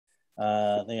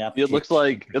The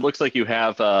application. It looks like you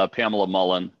have Pamela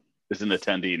Mullen is an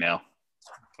attendee now.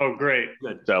 Oh, great.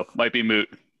 Good. So might be moot.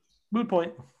 Moot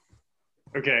point.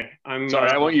 Okay, I'm sorry.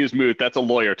 I won't use moot. That's a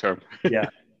lawyer term. Yeah,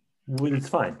 it's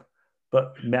fine.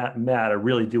 But Matt, I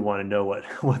really do want to know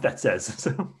what that says.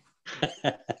 So.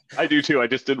 I do too. I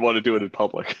just didn't want to do it in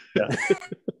public. Yeah.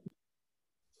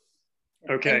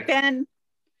 Okay. And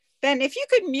Ben, if you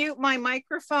could mute my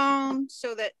microphone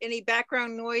so that any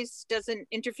background noise doesn't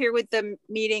interfere with the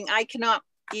meeting. I cannot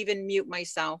even mute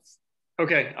myself.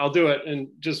 Okay, I'll do it. And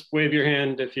just wave your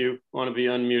hand if you want to be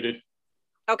unmuted.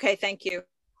 Okay, thank you.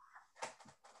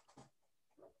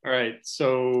 All right,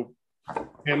 so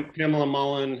Pamela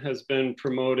Mullen has been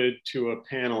promoted to a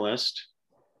panelist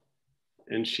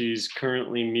and she's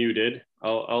currently muted.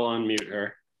 I'll unmute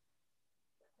her.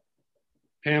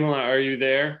 Pamela, are you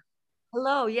there?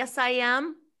 Hello, yes, I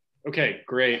am. Okay,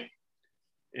 great.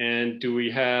 And do we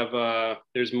have,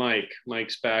 there's Mike.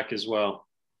 Mike's back as well.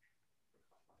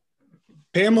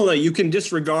 Pamela, you can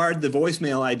disregard the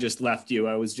voicemail I just left you.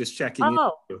 I was just checking.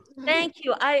 Oh, thank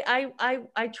you.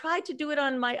 I tried to do it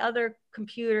on my other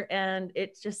computer and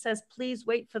it just says, please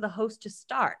wait for the host to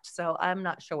start. So I'm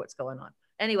not sure what's going on.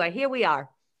 Anyway, here we are.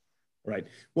 Right.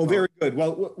 Well, very good.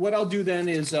 Well, what I'll do then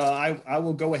is I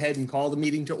will go ahead and call the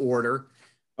meeting to order.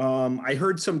 I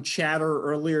heard some chatter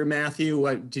earlier,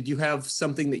 Matthew. Did you have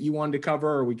something that you wanted to cover,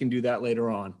 or we can do that later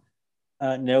on?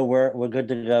 No, we're good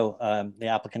to go. The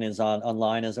applicant is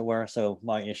online, as it were, so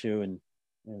my issue and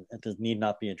it does need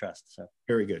not be addressed. So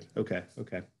very good. Okay.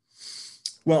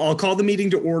 Well, I'll call the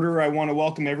meeting to order. I want to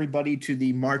welcome everybody to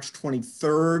the March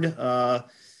 23rd,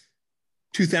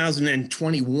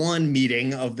 2021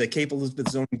 meeting of the Cape Elizabeth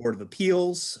Zoning Board of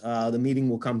Appeals. The meeting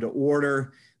will come to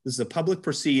order. This is a public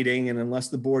proceeding, and unless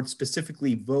the board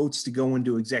specifically votes to go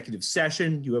into executive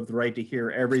session, you have the right to hear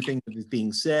everything that is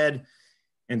being said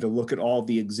and to look at all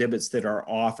the exhibits that are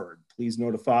offered. Please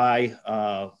notify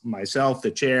myself,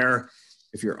 the chair,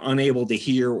 if you're unable to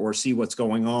hear or see what's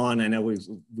going on. I know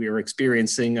we are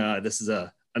experiencing, this is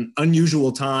an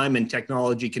unusual time and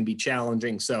technology can be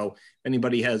challenging. So if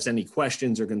anybody has any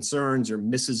questions or concerns or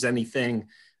misses anything,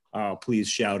 please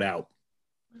shout out.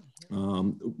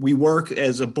 We work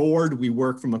as a board, we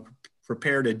work from a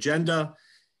prepared agenda,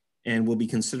 and we'll be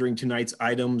considering tonight's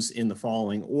items in the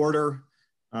following order.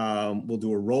 We'll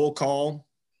do a roll call.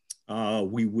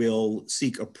 We will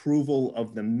seek approval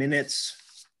of the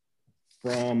minutes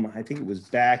from, I think it was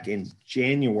back in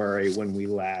January when we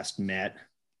last met.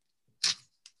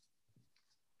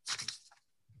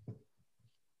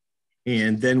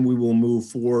 And then we will move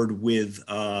forward with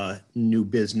new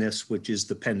business, which is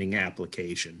the pending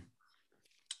application.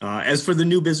 As for the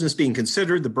new business being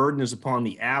considered, the burden is upon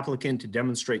the applicant to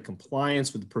demonstrate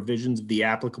compliance with the provisions of the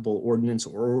applicable ordinance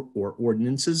or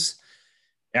ordinances.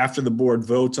 After the board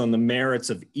votes on the merits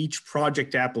of each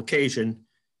project application,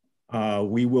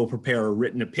 we will prepare a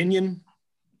written opinion.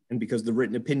 And because the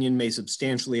written opinion may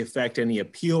substantially affect any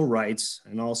appeal rights,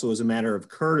 and also as a matter of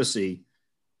courtesy,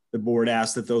 the board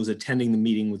asks that those attending the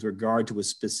meeting with regard to a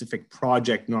specific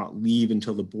project not leave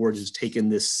until the board has taken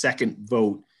this second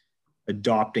vote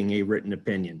adopting a written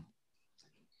opinion.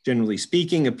 Generally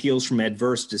speaking, appeals from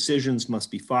adverse decisions must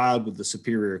be filed with the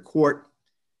Superior Court,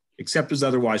 except as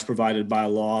otherwise provided by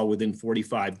law within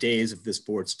 45 days of this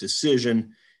board's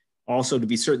decision. Also, to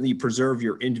be certain that you preserve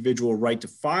your individual right to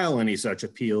file any such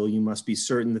appeal, you must be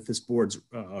certain that this board's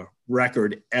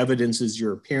record evidences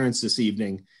your appearance this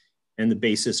evening and the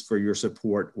basis for your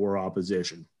support or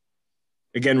opposition.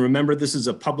 Again, remember, this is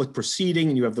a public proceeding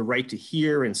and you have the right to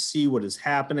hear and see what is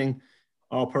happening.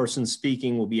 All persons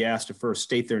speaking will be asked to first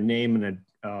state their name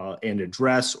and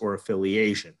address or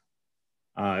affiliation.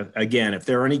 Again, if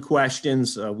there are any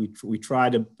questions, we try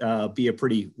to be a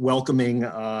pretty welcoming,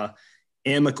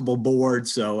 amicable board.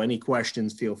 So any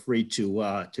questions, feel free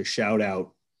to shout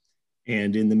out.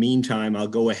 And in the meantime, I'll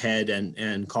go ahead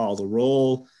and call the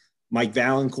roll. Mike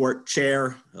Valancourt,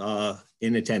 chair,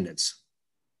 in attendance.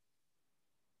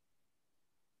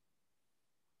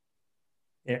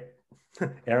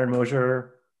 Aaron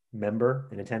Mosier, member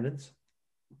in attendance.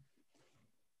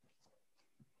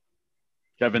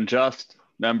 Kevin Just,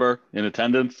 member in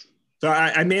attendance. So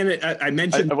I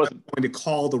mentioned I wasn't going to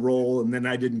call the roll and then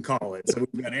I didn't call it. So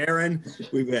we've got Aaron,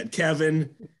 we've got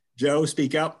Kevin, Joe,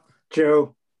 speak up.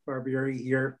 Joe Barbieri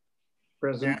here,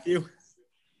 present. Matthew.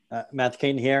 Matt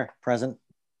Kane here, present.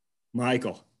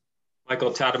 Michael.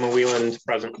 Michael Tadema-Whelan,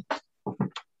 present.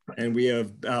 And we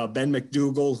have Ben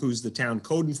McDougall, who's the town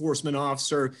code enforcement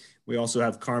officer. We also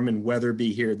have Carmen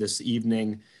Weatherby here this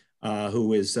evening.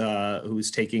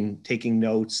 who's taking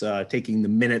notes, taking the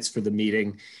minutes for the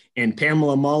meeting, and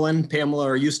Pamela Mullen. Pamela,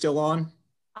 are you still on?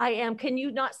 I am. Can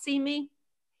you not see me?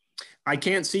 I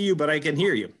can't see you, but I can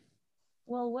hear you.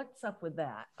 Well, what's up with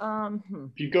that?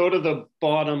 If you go to the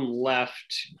bottom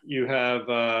left, you have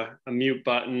a mute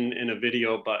button and a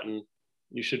video button.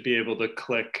 You should be able to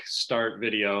click start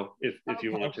video if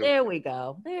you want to. There we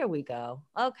go. There we go.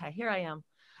 Okay, here I am.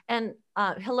 And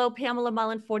hello, Pamela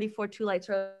Mullen, 44 Two Lights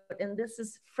Road. And this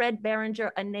is Fred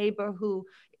Berenger, a neighbor who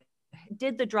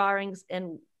did the drawings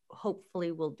and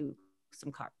hopefully will do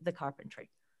the carpentry.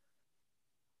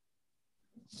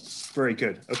 Very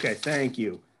good. Okay, thank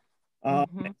you.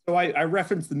 So I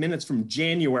referenced the minutes from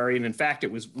January, and in fact,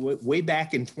 it was way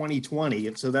back in 2020.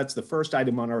 And so that's the first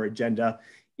item on our agenda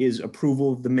is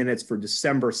approval of the minutes for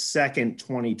December 2nd,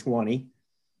 2020.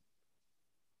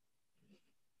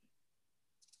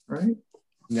 Right?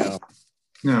 No,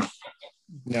 No.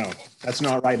 no, that's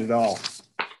not right at all.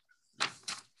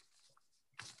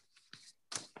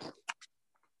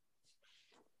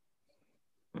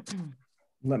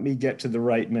 Let me get to the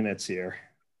right minutes here.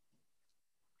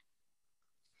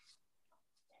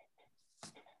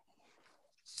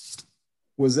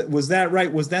 Was that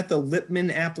right? Was that the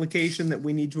Lippman application that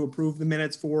we need to approve the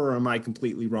minutes for, or am I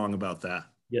completely wrong about that?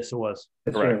 Yes, it was.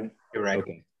 That's Correct. right. You're right.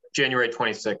 Okay. January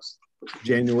 26th.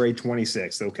 January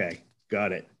 26th. Okay,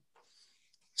 got it.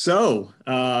 So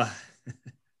I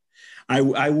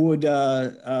would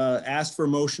ask for a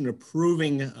motion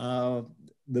approving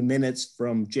the minutes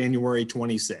from January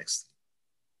 26th.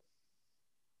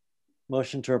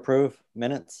 Motion to approve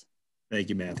minutes. Thank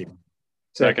you, Matthew.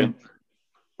 Second.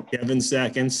 Kevin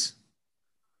seconds.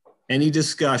 Any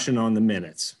discussion on the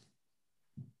minutes?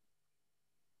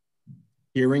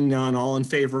 Hearing none, all in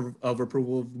favor of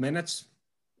approval of the minutes?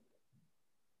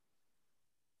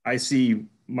 I see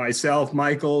myself,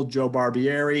 Michael, Joe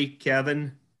Barbieri,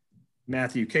 Kevin,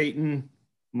 Matthew Caton,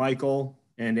 Michael,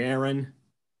 and Aaron,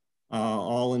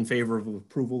 all in favor of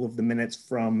approval of the minutes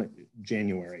from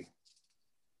January.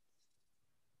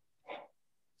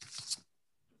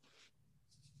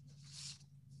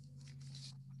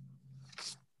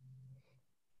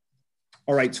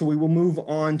 All right, so we will move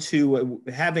on to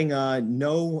having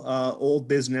no old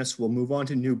business. We'll move on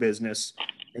to new business,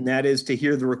 and that is to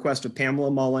hear the request of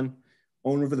Pamela Mullen,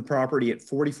 owner of the property at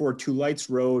 44 Two Lights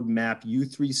Road, map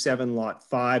U37, lot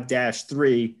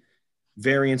 5-3,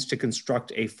 variance to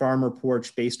construct a farmer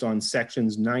porch based on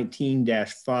sections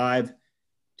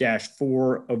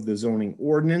 19-5-4 of the zoning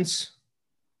ordinance.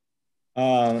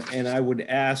 And I would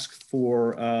ask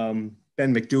for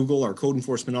Ben McDougall, our code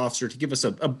enforcement officer, to give us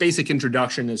a basic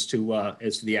introduction as to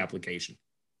the application.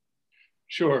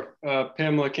 Sure.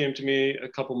 Pamela came to me a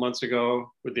couple months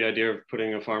ago with the idea of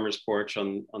putting a farmer's porch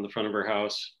on the front of her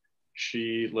house.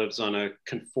 She lives on a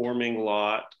conforming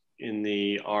lot in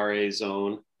the RA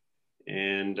zone,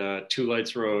 and Two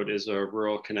Lights Road is a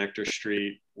rural connector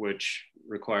street, which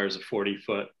requires a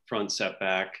 40-foot front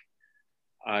setback.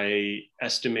 I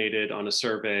estimated on a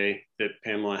survey that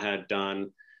Pamela had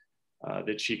done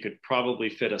that she could probably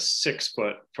fit a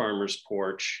 6-foot farmer's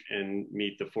porch and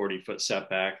meet the 40-foot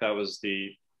setback. That was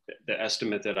the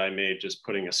estimate that I made, just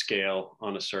putting a scale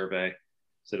on a survey,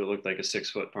 so that it looked like a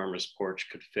 6-foot farmer's porch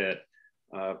could fit.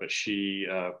 But she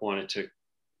wanted to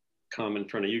come in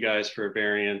front of you guys for a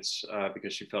variance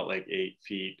because she felt like 8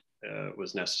 feet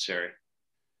was necessary.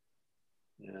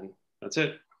 And that's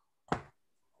it.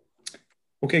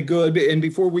 Okay, good. And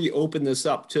before we open this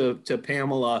up to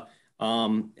Pamela,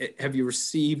 have you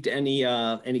received any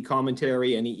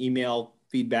commentary, any email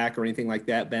feedback or anything like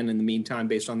that, Ben, in the meantime,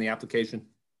 based on the application?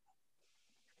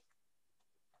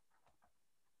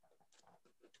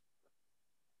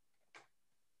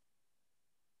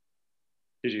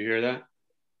 Did you hear that?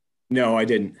 No, I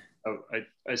didn't. Oh,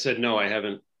 I said, no, I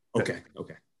haven't. Okay.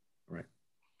 Okay. All right.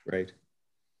 Great.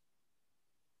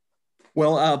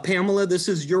 Well, Pamela, this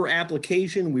is your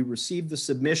application. We received the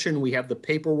submission. We have the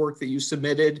paperwork that you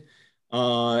submitted.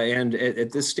 And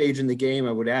at this stage in the game,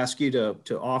 I would ask you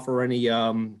to offer any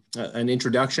an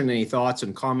introduction, any thoughts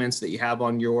and comments that you have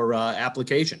on your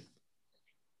application.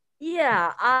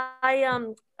 Yeah,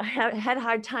 I had a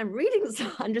hard time reading,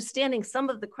 understanding some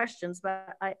of the questions,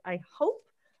 but I hope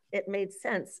it made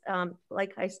sense.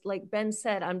 Like Ben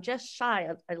said, I'm just shy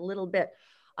of a little bit.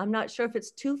 I'm not sure if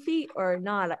it's 2 feet or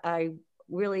not. I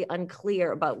really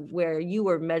unclear about where you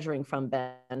were measuring from,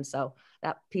 Ben. So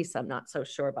that piece I'm not so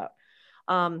sure about.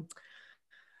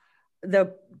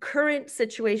 The current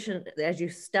situation as you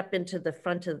step into the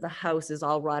front of the house is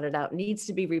all rotted out, needs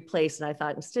to be replaced. And I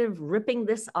thought, instead of ripping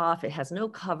this off, it has no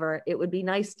cover, it would be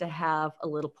nice to have a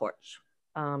little porch.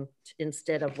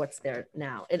 instead of what's there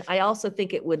now. And I also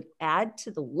think it would add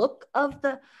to the look of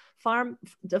the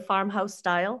farmhouse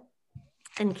style,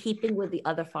 in keeping with the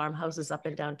other farmhouses up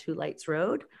and down Two Lights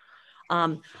Road.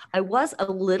 I was a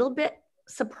little bit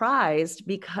surprised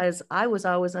because I was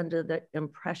always under the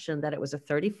impression that it was a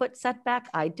 30-foot setback.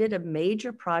 I did a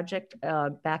major project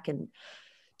back in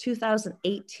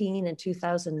 2018 and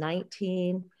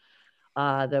 2019.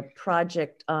 The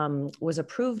project was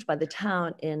approved by the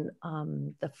town in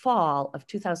the fall of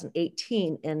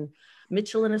 2018, and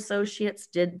Mitchell and Associates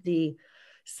did the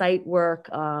site work.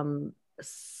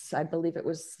 I believe it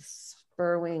was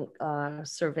Spurwing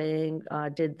Surveying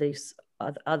did this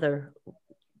other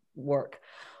work.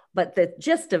 But the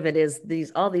gist of it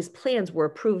is all these plans were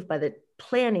approved by the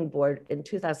planning board in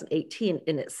 2018,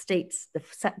 and it states the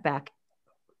setback,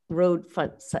 road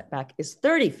front setback is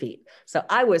 30 feet. So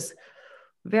I was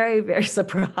very, very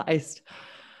surprised.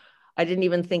 I didn't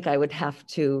even think I would have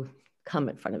to come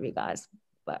in front of you guys,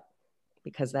 but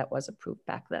because that was approved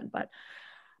back then. But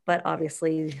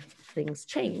obviously things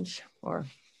change, or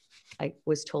I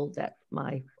was told that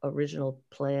my original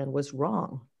plan was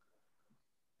wrong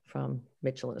from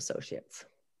Mitchell and Associates.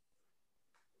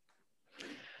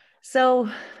 So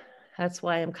that's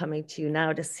why I'm coming to you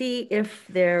now, to see if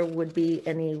there would be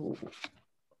any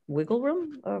wiggle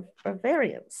room or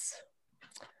variance,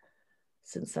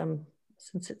 since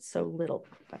it's so little.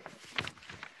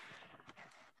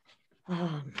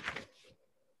 I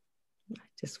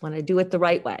just want to do it the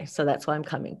right way. So that's why I'm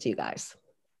coming to you guys.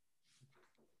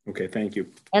 Okay, thank you.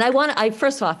 And I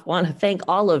first off want to thank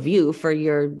all of you for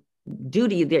your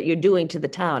duty that you're doing to the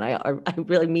town. I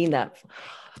really mean that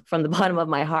from the bottom of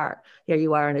my heart. Here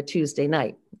you are on a Tuesday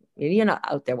night. You're not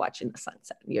out there watching the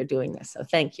sunset. You're doing this. So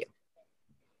thank you.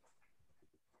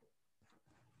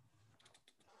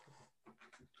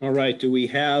 All right, do we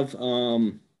have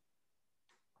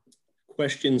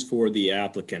questions for the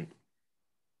applicant?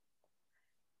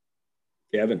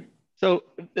 Kevin. So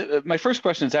my first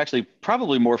question is actually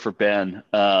probably more for Ben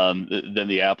than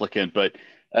the applicant, but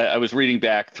I was reading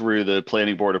back through the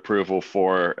planning board approval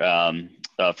for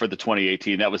the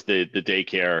 2018. That was the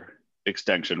daycare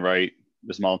extension, right,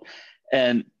 Ms. Mullen?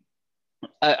 And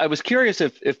I was curious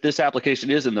if this application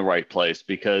is in the right place,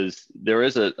 because there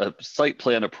is a site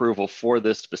plan approval for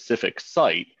this specific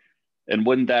site, and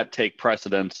wouldn't that take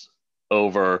precedence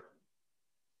over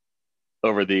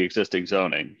the existing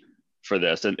zoning for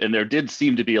this? And there did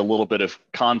seem to be a little bit of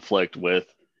conflict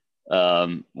with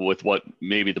what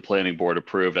maybe the planning board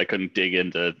approved. I couldn't dig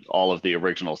into all of the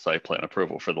original site plan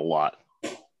approval for the lot.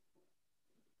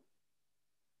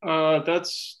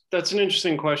 That's an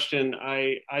interesting question.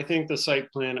 I think the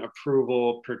site plan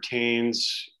approval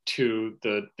pertains to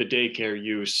the daycare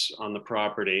use on the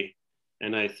property.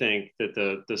 And I think that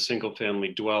the single family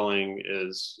dwelling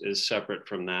is separate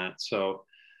from that. So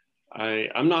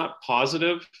I'm not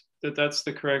positive that that's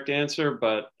the correct answer,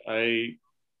 but I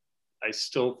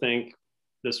still think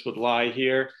this would lie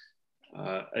here.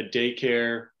 A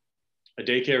daycare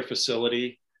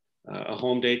facility, a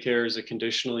home daycare is a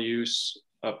conditional use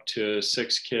up to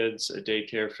 6 kids. A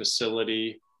daycare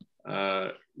facility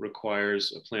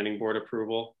requires a planning board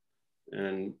approval.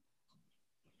 And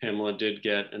Pamela did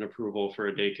get an approval for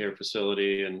a daycare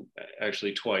facility, and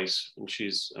actually twice. And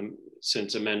she's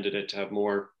since amended it to have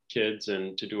more kids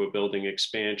and to do a building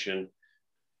expansion.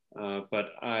 But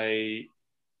I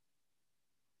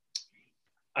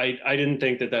didn't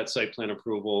think that site plan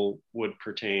approval would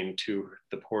pertain to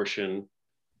the portion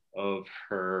of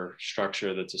her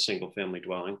structure that's a single family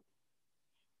dwelling.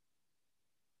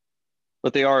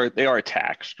 But they are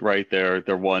attached, right? They're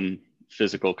one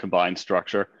physical combined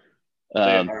structure.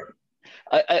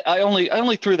 I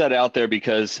only threw that out there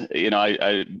because,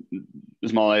 I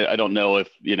don't know if,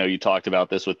 you talked about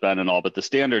this with Ben and all, but the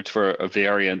standards for a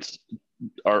variance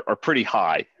are pretty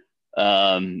high.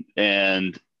 And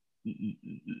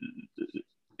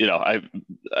I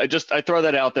throw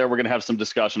that out there. We're going to have some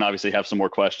discussion, obviously have some more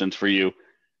questions for you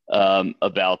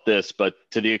about this, but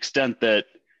to the extent that,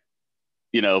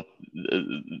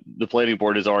 the planning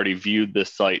board has already viewed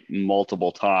this site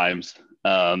multiple times,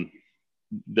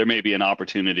 there may be an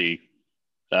opportunity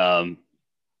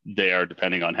there,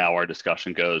 depending on how our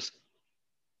discussion goes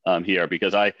here,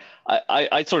 because I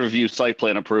sort of view site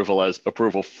plan approval as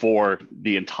approval for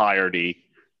the entirety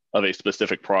of a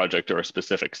specific project or a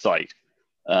specific site.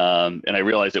 And I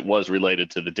realize it was related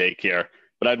to the daycare,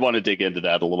 but I'd want to dig into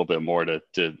that a little bit more I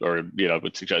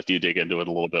would suggest you dig into it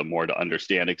a little bit more to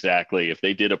understand exactly if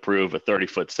they did approve a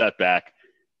 30-foot setback.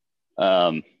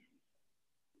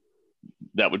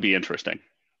 That would be interesting.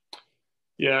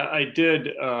 Yeah, I did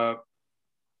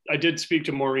I did speak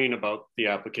to Maureen about the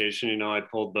application. You know, I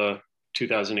pulled the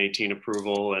 2018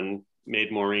 approval and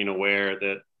made Maureen aware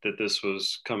that this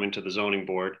was coming to the zoning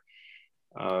board.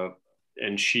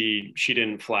 And she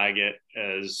didn't flag it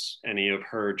as any of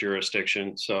her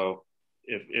jurisdiction. So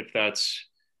if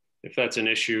that's an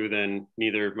issue, then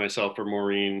neither myself or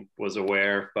Maureen was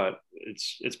aware, but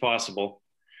it's possible.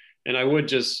 And I would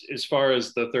just, as far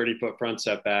as the 30-foot front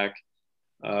setback,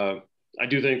 I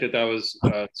do think that was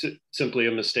simply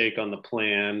a mistake on the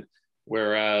plan,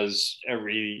 whereas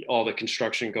all the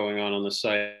construction going on the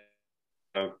site,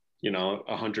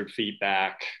 100 feet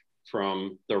back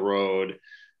from the road.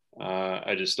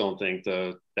 I just don't think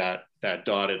that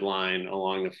dotted line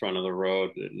along the front of the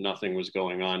road, nothing was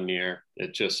going on near.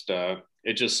 It just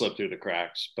slipped through the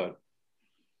cracks. But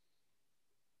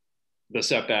the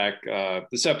setback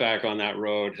on that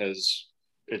road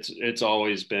it's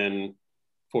always been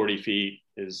 40 feet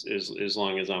as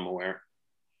long as I'm aware.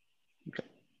 Okay.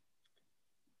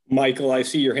 Michael, I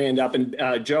see your hand up, and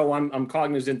Joe, I'm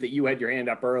cognizant that you had your hand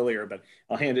up earlier, but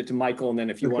I'll hand it to Michael, and then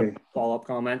if you want a follow-up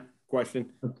comment,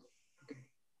 question.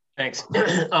 Thanks.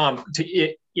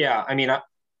 Yeah, I mean,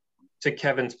 to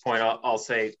Kevin's point, I'll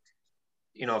say,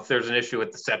 if there's an issue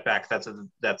with the setback, that's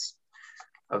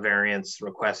a variance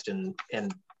request, and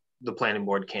the planning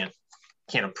board can't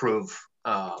approve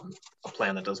a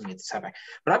plan that doesn't meet the setback.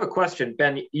 But I have a question,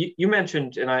 Ben. You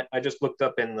mentioned, and I just looked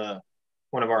up in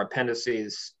one of our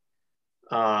appendices,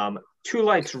 Two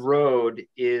Lights Road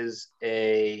is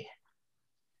a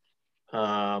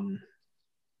rural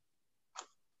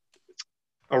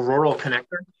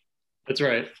connector. That's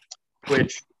right.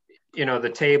 Which,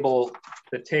 the table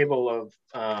of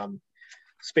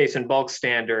space and bulk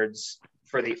standards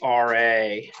for the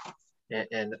RA,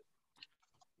 and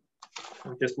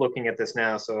I'm just looking at this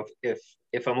now. So if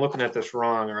I'm looking at this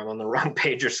wrong, or I'm on the wrong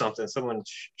page or something, someone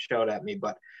showed at me.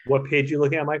 But what page are you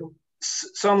looking at, Michael?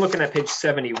 So I'm looking at page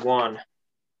 71,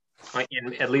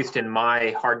 at least in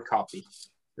my hard copy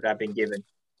that I've been given.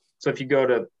 So if you go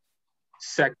to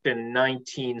section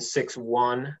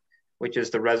 1961, which is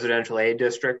the residential A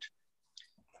district,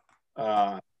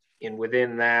 and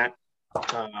within that,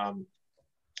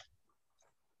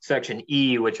 section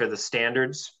E, which are the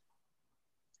standards.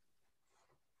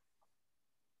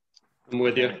 I'm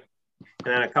with you. And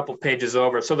then a couple pages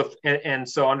over. So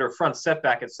so under front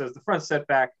setback, it says the front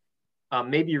setback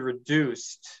may be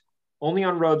reduced only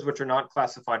on roads which are not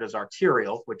classified as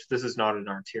arterial, which this is not an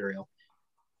arterial,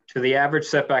 to the average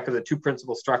setback of the two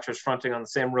principal structures fronting on the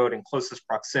same road in closest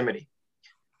proximity,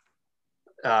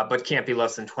 but can't be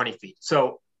less than 20 feet.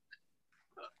 So,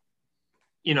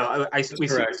 we see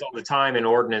this all the time in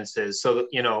ordinances. So,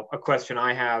 a question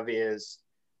I have is,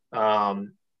 are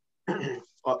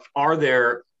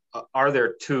there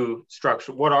two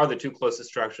structures? What are the two closest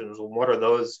structures, and what are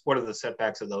the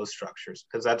setbacks of those structures?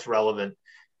 Because that's relevant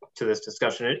to this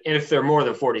discussion. And if they're more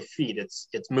than 40 feet, it's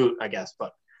moot, I guess.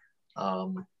 But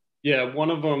yeah, one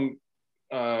of them,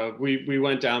 we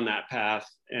went down that path,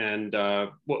 and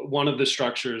one of the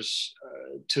structures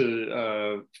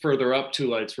to further up Two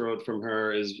Lights Road from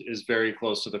her is very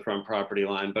close to the front property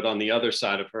line, but on the other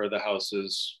side of her, the house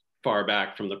is far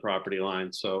back from the property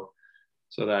line. So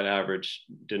that average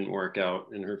didn't work out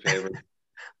in her favor.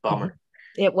 Bummer.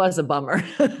 It was a bummer.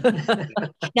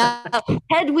 Now,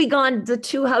 had we gone the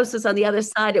two houses on the other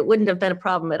side, it wouldn't have been a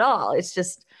problem at all. It's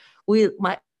just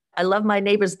I love my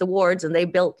neighbors, the Wards, and they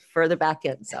built further back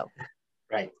in. So,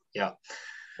 right, yeah.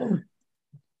 All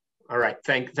right,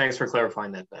 thanks for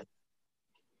clarifying that, Ben.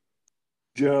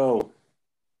 Joe,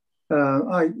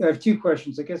 I have two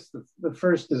questions. I guess the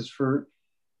first is for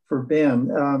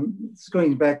Ben. It's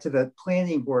going back to that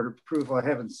planning board approval. I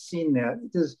haven't seen that.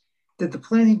 Did the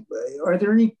planning? Are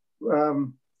there any?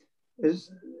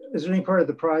 Is there any part of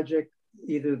the project,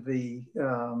 either the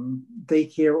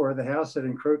daycare or the house, that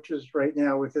encroaches right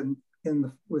now within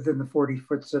the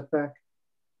 40-foot setback?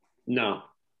 No.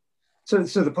 So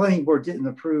the planning board didn't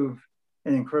approve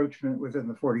an encroachment within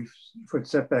the 40-foot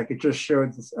setback. It just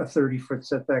showed a 30-foot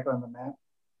setback on the map.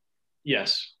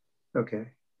 Yes. Okay.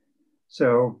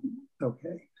 So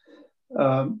okay.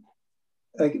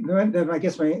 Then I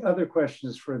guess my other question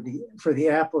is for the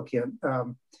applicant.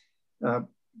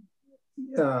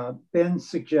 Ben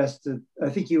suggested, I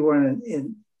think you want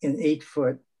an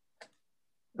 8-foot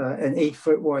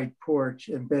wide porch,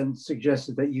 and Ben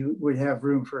suggested that you would have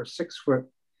room for a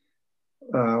 6-foot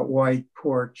wide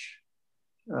porch,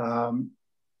 and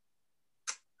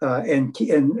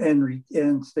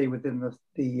stay within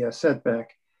the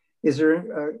setback. Is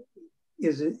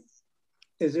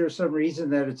there some reason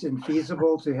that it's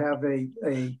infeasible to have a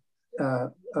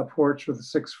porch with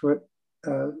a 6-foot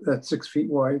that's 6 feet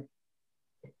wide.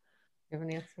 You have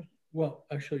an answer? Well,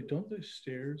 actually, don't the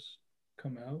stairs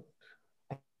come out?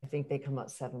 I think they come out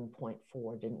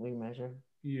 7.4, didn't we measure?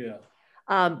 Yeah.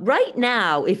 Right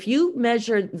now, if you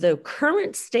measure the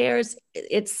current stairs,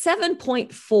 it's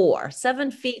 7.4,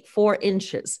 7 feet 4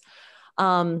 inches.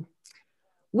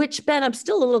 Which, Ben, I'm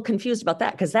still a little confused about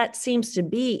that because that seems to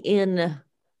be in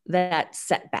that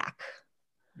setback.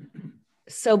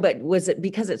 So, but was it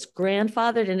because it's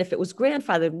grandfathered? And if it was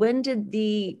grandfathered, when did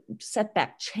the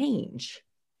setback change?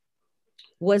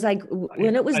 Was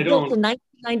when it was built in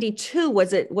 1992,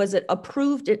 was it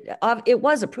approved? It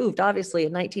was approved, obviously,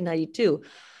 in 1992,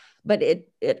 but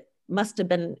it must have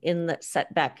been in the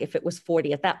setback if it was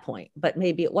 40 at that point, but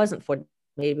maybe it wasn't 40,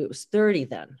 maybe it was 30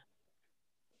 then.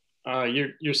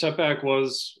 Your setback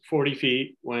was 40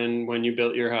 feet when you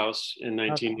built your house in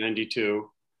 1992.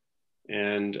 Okay.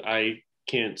 And I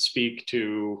can't speak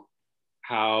to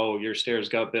how your stairs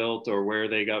got built or where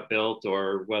they got built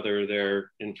or whether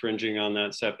they're infringing on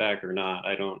that setback or not.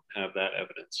 I don't have that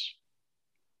evidence.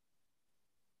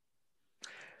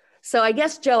 So I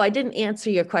guess, Joe, I didn't answer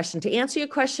your question. To answer your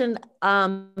question,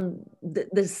 the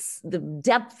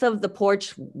depth of the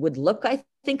porch would look, I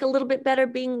think, a little bit better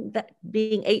being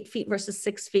 8 feet versus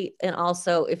 6 feet. And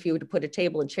also, if you were to put a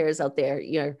table and chairs out there,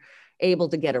 you're able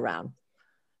to get around.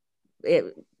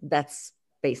 That's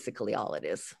basically all it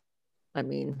is. I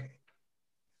mean,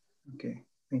 okay,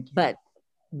 thank you. But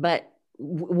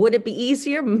would it be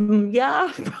easier?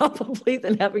 Yeah, probably,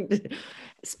 than having to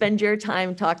spend your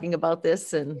time talking about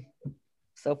this and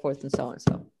so forth and so on.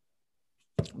 So,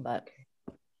 but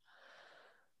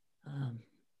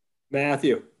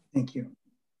Matthew. Thank you.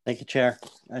 Thank you, Chair.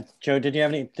 Joe, did you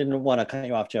have any? Didn't want to cut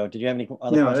you off, Joe. Did you have any other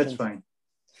questions? No, questions? that's fine.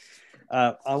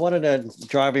 I wanted to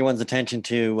draw everyone's attention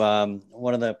to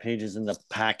one of the pages in the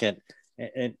packet.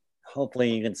 Hopefully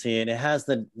you can see it. It has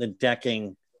the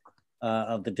decking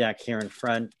of the deck here in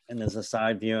front, and there's a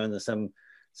side view and there's some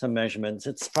measurements.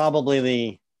 It's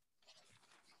probably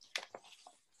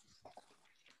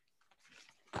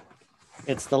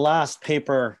it's the last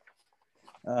paper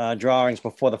drawings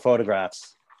before the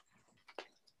photographs.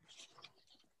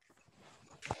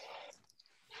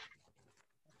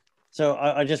 So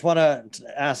I just want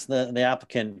to ask the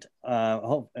applicant,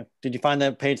 did you find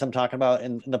the page I'm talking about?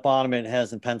 In the bottom, it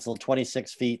has in pencil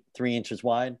 26 feet, 3 inches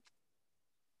wide.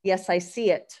 Yes, I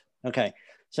see it. Okay.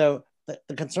 So the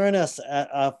concern is,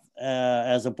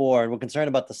 as a board, we're concerned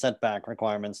about the setback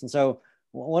requirements. And so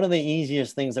one of the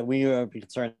easiest things that we are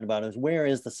concerned about is where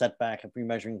is the setback if we're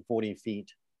measuring 40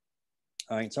 feet?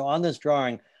 All right. So on this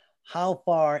drawing, how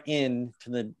far in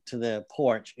to the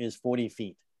porch is 40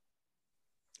 feet?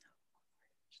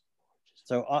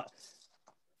 So,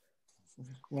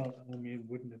 well, I mean,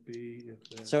 wouldn't it be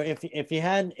if? So if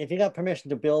you got permission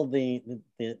to build the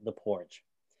porch,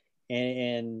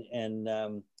 and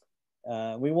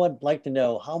we would like to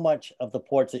know how much of the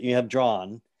porch that you have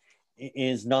drawn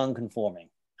is non-conforming.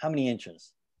 How many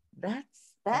inches?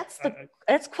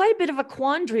 That's quite a bit of a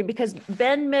quandary because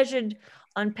Ben measured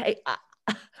on pay.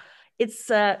 It's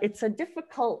a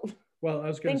difficult. Well, I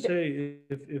was going to say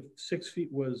if 6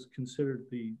 feet was considered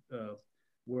the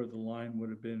where the line would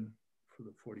have been for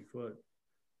the 40 foot,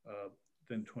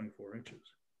 then 24 inches,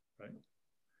 right?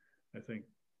 I think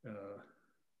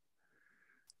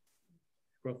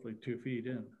roughly 2 feet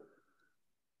in.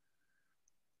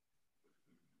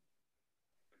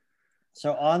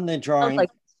 So on the drawing,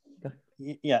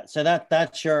 yeah, so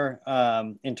that's your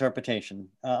interpretation.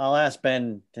 I'll ask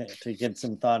Ben to give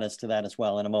some thought as to that as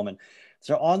well in a moment.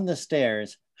 So on the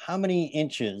stairs, how many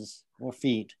inches or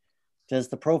feet does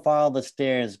the profile of the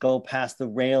stairs go past the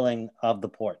railing of the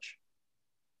porch?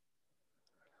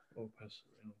 Oh, past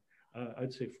the railing.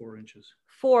 I'd say 4 inches.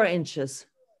 4 inches.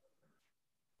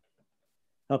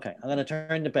 Okay, I'm going to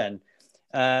turn to Ben.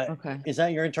 Okay. Is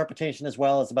that your interpretation as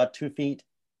well? It's about 2 feet.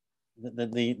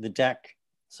 The deck.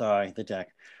 Sorry, the deck.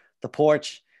 The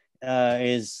porch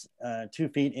is 2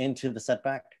 feet into the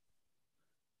setback.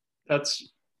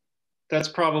 That's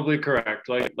probably correct.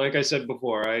 Like I said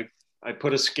before, I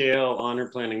put a scale on her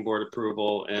planning board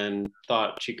approval and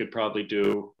thought she could probably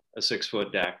do a 6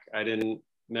 foot deck. I didn't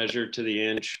measure to the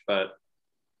inch, but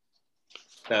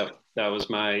that was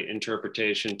my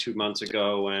interpretation 2 months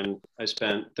ago when I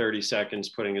spent 30 seconds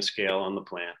putting a scale on the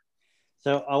plan.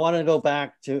 So I want to go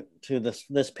back to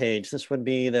this page. This would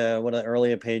be one of the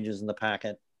earlier pages in the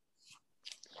packet.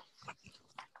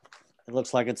 It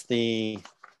looks like it's the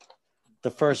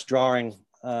first drawing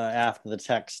after the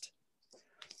text.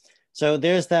 So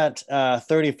there's that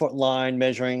 30-foot line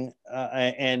measuring,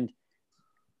 and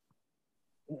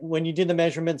when you did the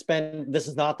measurements, Ben, this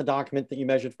is not the document that you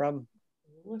measured from?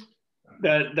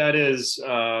 That is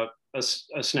a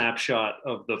snapshot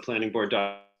of the planning board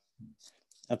document.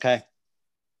 Okay.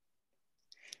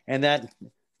 And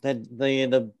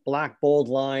the black bold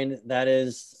line, that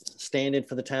is standard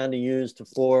for the town to use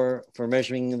for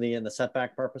measuring the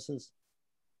setback purposes?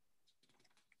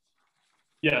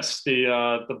 Yes,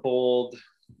 the bold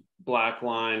black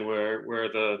line where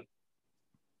the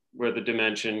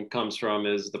dimension comes from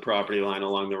is the property line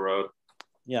along the road.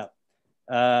 Yeah.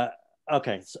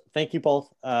 Okay. So thank you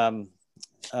both. We're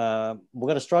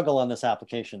going to struggle on this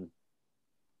application.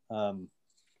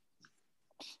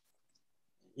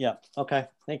 Yeah. Okay.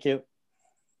 Thank you.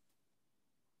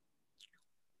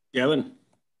 Kevin?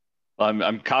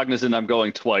 I'm cognizant I'm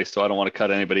going twice, so I don't want to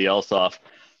cut anybody else off.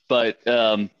 But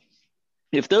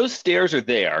if those stairs are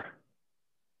there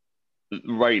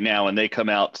right now and they come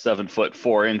out 7 foot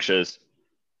 4 inches,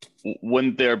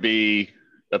 wouldn't there be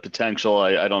a potential?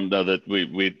 I don't know that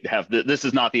we have, this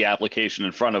is not the application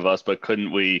in front of us, but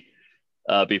couldn't we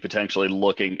be potentially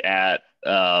looking at,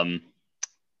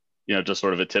 just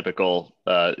sort of a typical,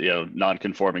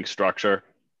 non-conforming structure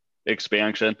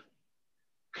expansion?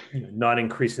 Not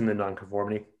increasing the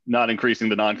nonconformity. Not increasing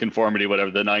the nonconformity,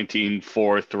 whatever, the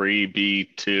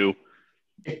 1943B2.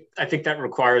 I think that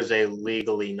requires a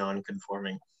legally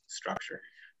non-conforming structure.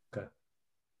 Okay.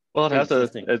 Well,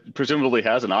 it presumably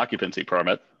has an occupancy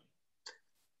permit.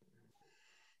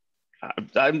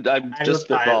 I'm just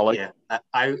spitballing.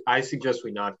 I suggest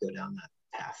we not go down that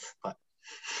path, but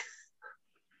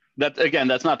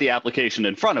that's not the application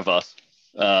in front of us.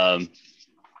 That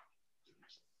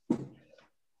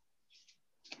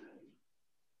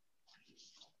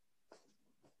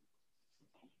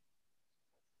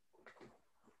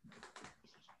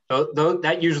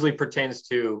usually pertains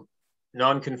to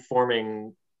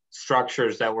non-conforming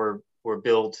structures that were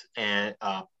built and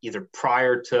either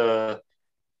prior to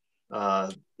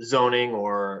zoning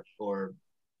or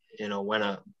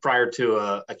prior to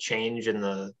a change in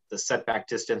the setback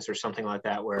distance or something like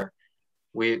that, where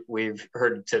we've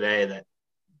heard today that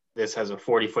this has a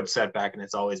 40-foot setback and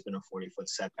it's always been a 40-foot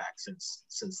setback since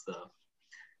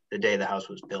the day the house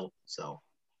was built. So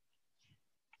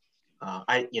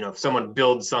if someone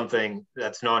builds something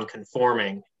that's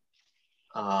non-conforming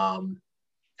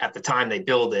at the time they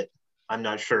build it, I'm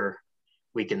not sure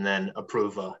we can then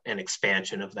approve an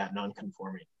expansion of that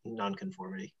non-conforming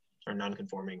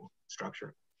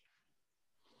structure.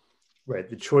 Right.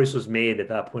 The choice was made at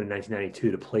that point in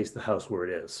 1992 to place the house where it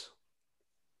is,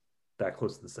 that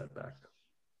close to the setback.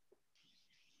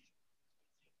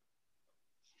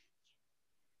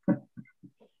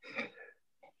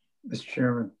 Mr.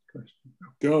 Chairman.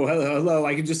 Go. Hello.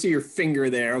 I can just see your finger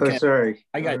there. Okay. Oh, sorry.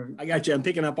 I got you. I'm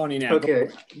picking up on you now. Okay.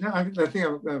 No, I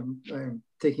think I'm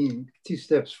taking 2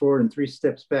 steps forward and 3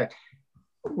 steps back.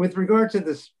 With regard to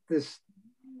this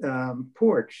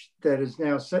porch that is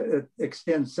now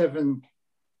extends 7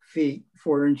 feet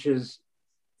 4 inches,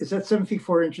 is that 7 feet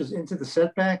 4 inches into the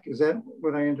setback? Is that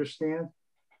what I understand?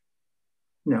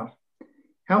 No.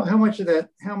 How much of that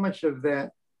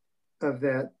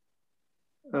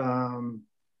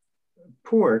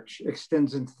porch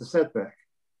extends into the setback?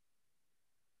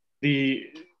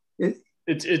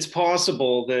 It's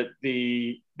possible that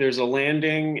there's a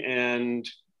landing and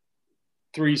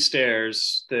 3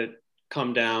 stairs that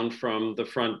come down from the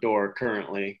front door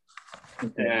currently.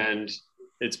 Okay. And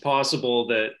it's possible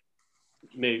that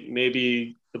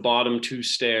maybe the bottom 2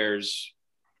 stairs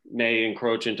may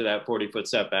encroach into that 40-foot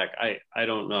setback. I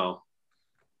don't know,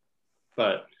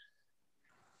 but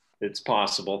it's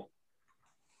possible.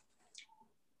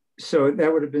 So it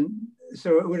would have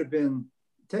been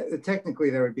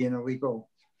technically there would be an illegal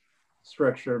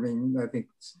structure. I mean, I think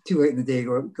it's too late in the day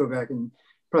to go back and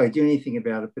probably do anything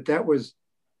about it, but that was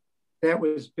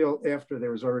built after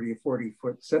there was already a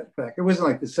 40-foot setback. It wasn't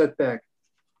like the setback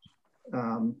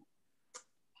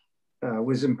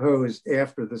was imposed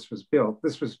after this was built.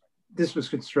 This was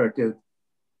constructed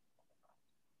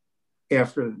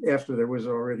after there was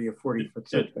already a 40-foot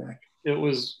setback. It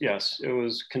was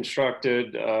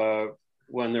constructed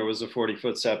when there was a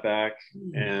 40-foot setback,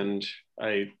 and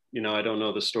I don't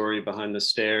know the story behind the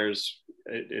stairs.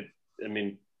 I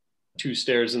mean, 2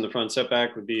 stairs in the front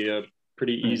setback would be a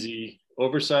pretty easy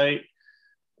oversight.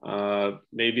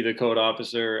 Maybe the code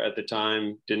officer at the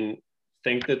time didn't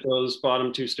think that those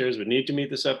bottom 2 stairs would need to meet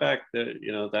the setback.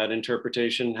 That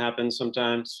interpretation happens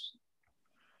sometimes.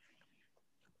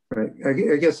 Right. I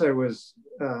guess I was.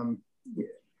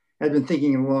 I'd been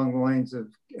thinking along the lines of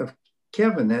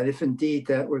Kevin, that if indeed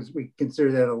we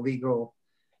consider that a legal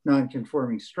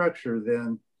non-conforming structure,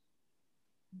 then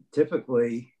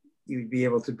typically you'd be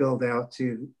able to build out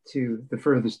to the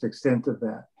furthest extent of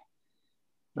that.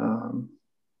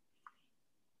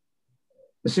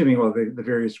 Assuming all the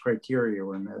various criteria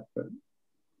were met, but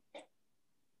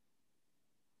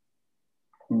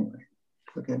anyway,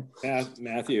 okay.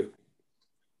 Matthew.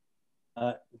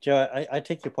 Joe, I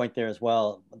take your point there as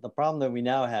well. But the problem that we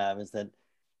now have is that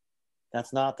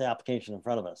that's not the application in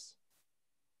front of us.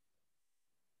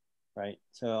 Right.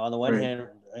 So on the one hand,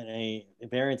 a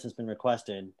variance has been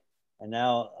requested, and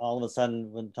now all of a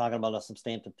sudden, when talking about a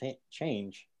substantive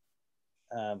change,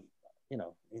 you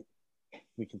know,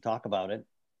 we can talk about it.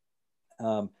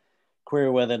 Query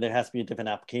whether there has to be a different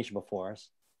application before us,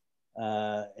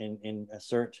 and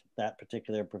assert that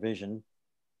particular provision,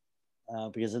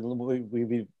 because we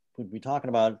would be talking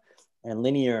about a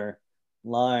linear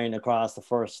line across the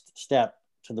first step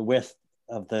to the width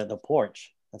of the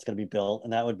porch that's going to be built,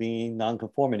 and that would be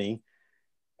nonconformity.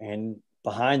 And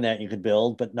behind that you could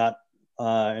build, but not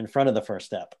in front of the first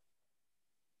step.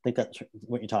 I think that's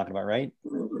what you're talking about, right?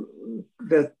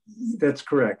 That's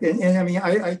correct. And I mean,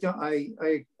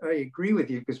 I agree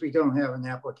with you, because we don't have an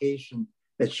application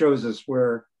that shows us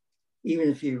where, even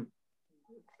if you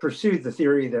pursued the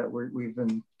theory that we've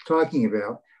been talking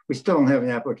about, we still don't have an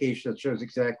application that shows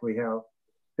exactly how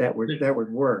that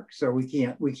would work. So we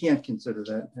can't consider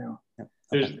that now.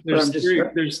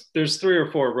 There's 3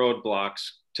 or 4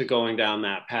 roadblocks to going down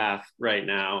that path right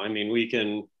now. I mean,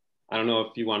 I don't know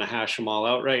if you want to hash them all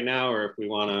out right now, or if we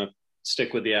want to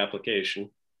stick with the application.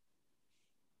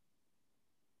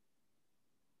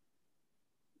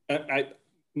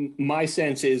 My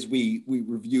sense is we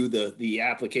review the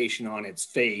application on its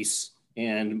face,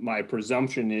 and my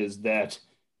presumption is that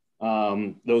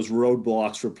those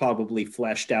roadblocks were probably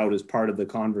fleshed out as part of the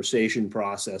conversation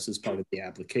process, as part of the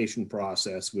application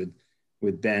process with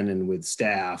Ben and with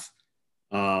staff.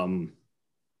 And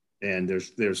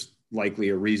there's likely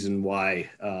a reason why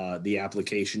the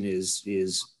application is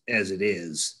as it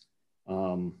is.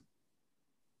 You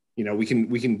know, we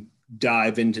can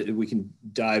dive into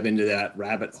that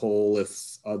rabbit hole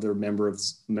if other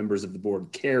members of the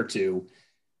board care to.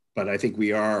 But I think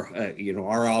we are, you know,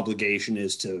 our obligation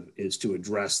is to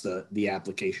address the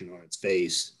application on its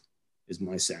face, is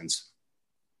my sense.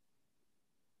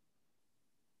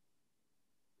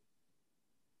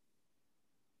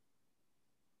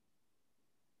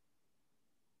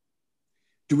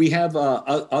 Do we have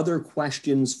other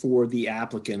questions for the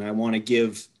applicant? I want to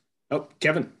give. Oh,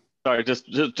 Kevin. Sorry,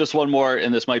 just one more,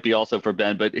 and this might be also for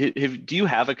Ben. But do you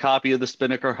have a copy of the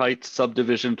Spinnaker Heights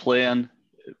subdivision plan?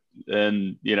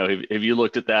 And, you know, have you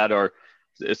looked at that, or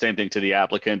same thing to the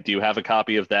applicant? Do you have a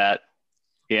copy of that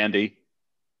handy?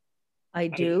 I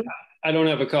do. I don't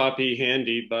have a copy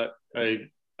handy, but I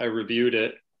reviewed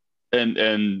it. And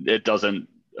it doesn't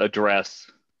address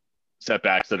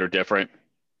setbacks that are different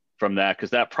from that, because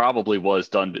that probably was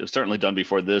certainly done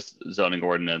before this zoning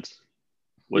ordinance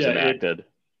was enacted.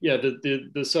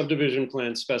 The subdivision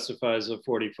plan specifies a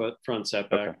 40-foot front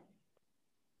setback.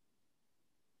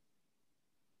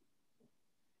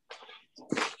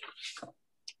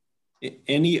 Okay.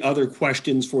 Any other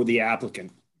questions for the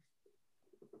applicant?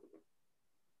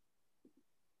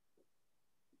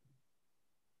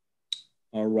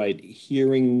 All right,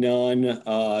 hearing none.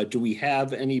 Do we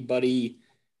have anybody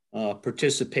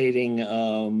participating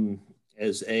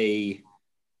as a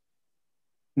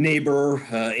neighbor,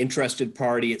 interested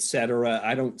party, etc.?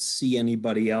 I don't see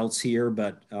anybody else here,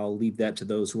 but I'll leave that to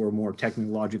those who are more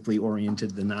technologically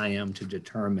oriented than I am to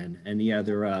determine.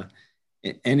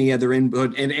 Any other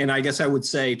input? And I guess I would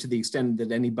say, to the extent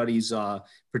that anybody's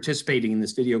participating in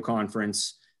this video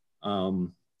conference,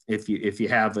 if you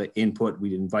have input,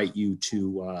 we'd invite you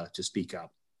to speak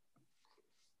up.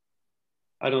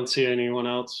 I don't see anyone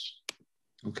else.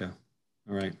 Okay,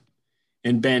 all right.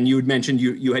 And Ben, you had mentioned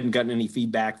you hadn't gotten any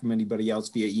feedback from anybody else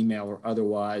via email or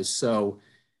otherwise. So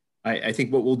I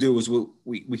think what we'll do is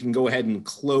we can go ahead and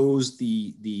close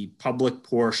the public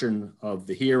portion of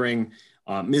the hearing.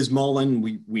 Ms. Mullen,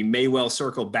 we may well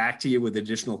circle back to you with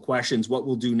additional questions. What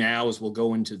we'll do now is we'll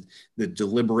go into the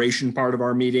deliberation part of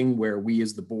our meeting, where we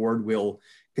as the board will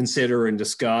consider and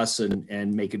discuss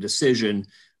and make a decision.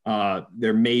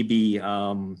 There may be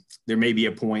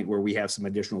a point where we have some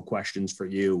additional questions for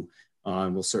you,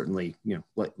 and we'll certainly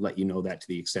let you know that to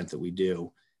the extent that we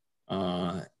do.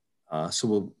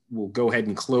 So we'll go ahead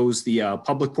and close the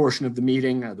public portion of the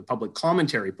meeting, the public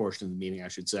commentary portion of the meeting, I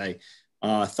should say.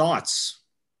 Thoughts,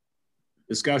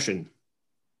 discussion.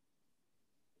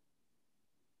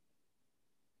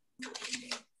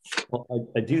 Well,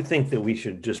 I do think that we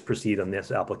should just proceed on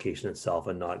this application itself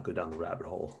and not go down the rabbit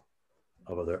hole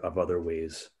of other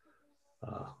ways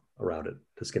around it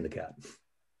to skin the cat.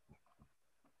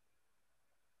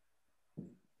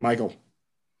 Michael.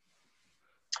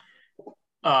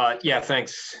 Yeah,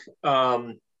 thanks.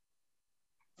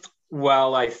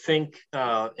 Well, I think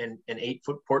an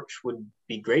 8-foot porch would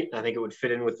be great. I think it would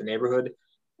fit in with the neighborhood.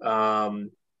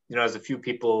 As a few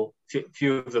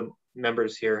of the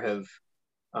members here have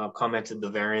commented, the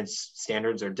variance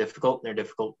standards are difficult. They're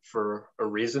difficult for a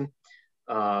reason.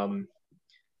 The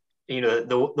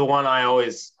one I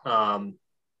always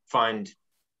find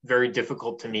very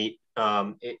difficult to meet,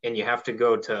 and you have to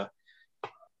go to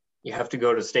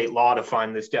state law to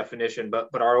find this definition,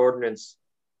 but our ordinance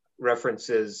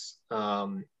references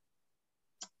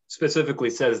specifically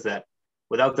says that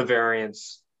without the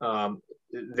variance,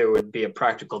 there would be a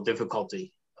practical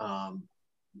difficulty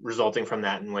resulting from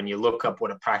that. And when you look up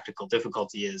what a practical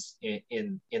difficulty is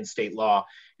in state law,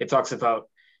 it talks about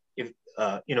if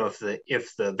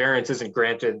the variance isn't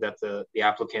granted, that the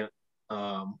applicant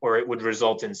or it would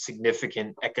result in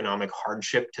significant economic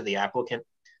hardship to the applicant.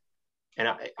 And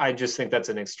I just think that's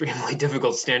an extremely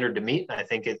difficult standard to meet. I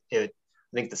think I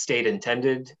think the state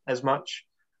intended as much,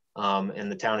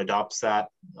 and the town adopts that,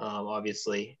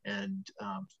 obviously. And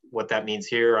what that means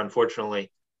here,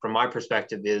 unfortunately, from my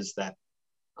perspective, is that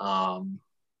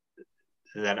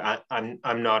that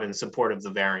I'm not in support of the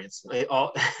variance.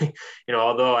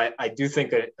 Although I do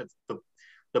think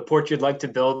the porch you'd like to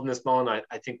build in this Mullen,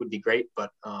 I think would be great,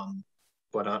 but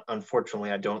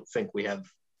unfortunately, I don't think we have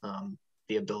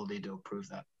the ability to approve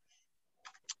that.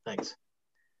 Thanks.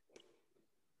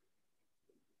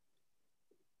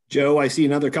 Joe, I see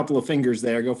another couple of fingers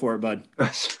there. Go for it, bud.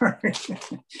 Sorry.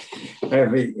 I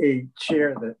have a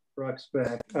chair that rocks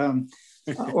back.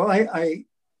 Well, I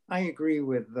agree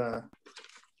with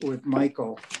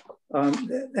Michael.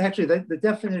 Actually, the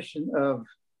definition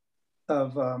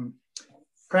of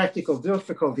practical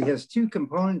difficulty has two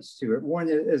components to it. One,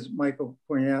 as Michael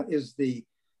pointed out, is the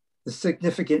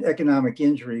significant economic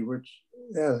injury, which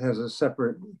has a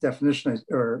separate definition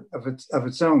of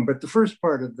its own. But the first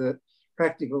part of the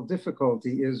practical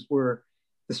difficulty is where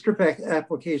the strip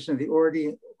application of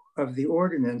the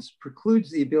ordinance precludes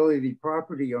the ability of the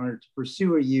property owner to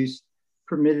pursue a use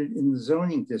permitted in the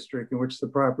zoning district in which the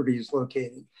property is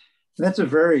located. And that's a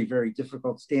very, very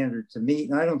difficult standard to meet.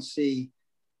 And I don't see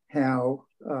how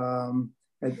an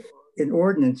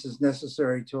ordinance is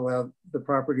necessary to allow the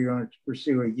property owner to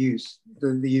pursue a use.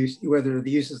 The use, whether the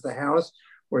use is the house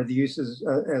or the use is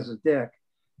as a deck,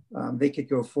 they could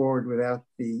go forward without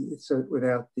the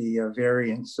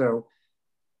variance. So,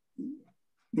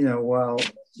 while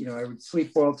I would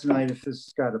sleep well tonight if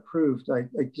this got approved, I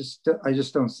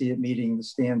just don't see it meeting the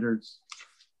standards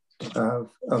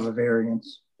of a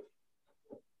variance.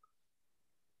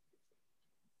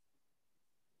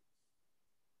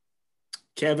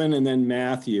 Kevin and then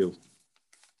Matthew.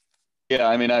 Yeah,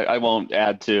 I mean, I won't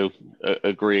add to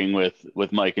agreeing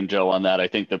with Mike and Joe on that. I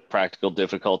think the practical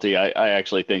difficulty, I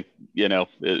actually think,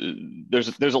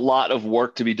 there's a lot of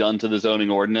work to be done to the zoning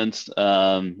ordinance.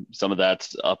 Some of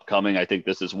that's upcoming. I think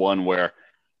this is one where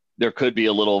there could be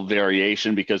a little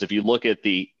variation, because if you look at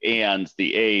the ands,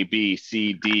 the A, B,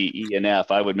 C, D, E, and F,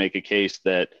 I would make a case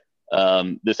that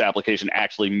this application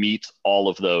actually meets all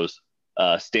of those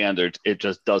standards. It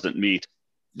just doesn't meet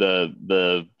I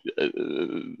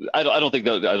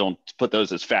don't put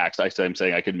those as facts. I'm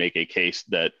saying I could make a case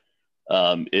that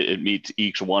it meets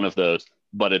each one of those,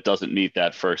 but it doesn't meet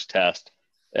that first test.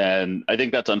 And I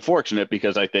think that's unfortunate,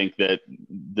 because I think that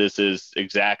this is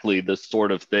exactly the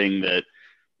sort of thing that,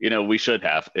 we should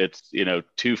have. It's,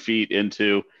 2 feet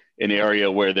into an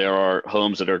area where there are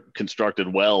homes that are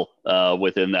constructed well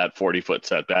within that 40-foot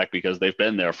setback, because they've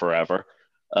been there forever.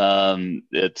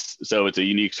 It's a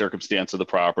unique circumstance of the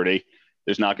property.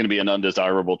 There's not going to be an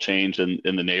undesirable change in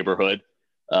the neighborhood.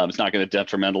 It's not going to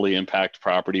detrimentally impact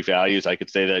property values. I could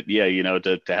say that,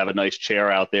 to have a nice chair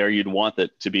out there, you'd want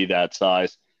it to be that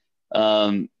size.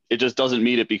 It just doesn't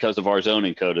meet it because of our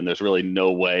zoning code, and there's really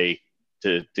no way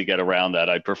to get around that.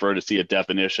 I'd prefer to see a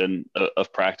definition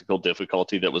of practical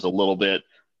difficulty that was a little bit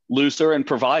looser and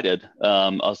provided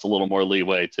us a little more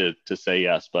leeway to say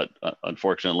yes. But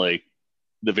unfortunately,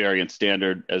 the variance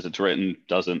standard as it's written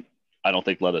I don't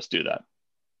think let us do that.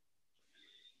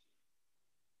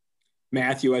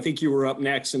 Matthew, I think you were up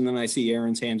next, and then I see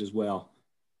Aaron's hand as well.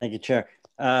 Thank you, Chair.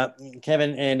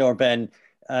 Kevin and or Ben,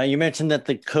 you mentioned that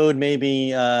the code may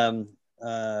be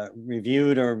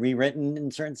reviewed or rewritten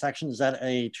in certain sections. Is that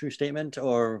a true statement,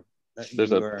 or?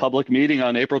 There's a public meeting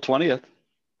on April 20th,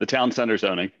 the town center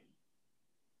zoning,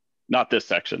 not this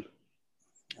section.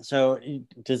 So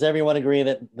does everyone agree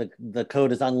that the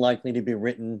code is unlikely to be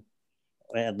written,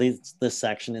 at least this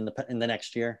section, in the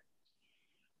next year?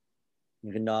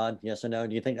 You can nod yes or no.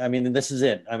 Do you think, I mean, this is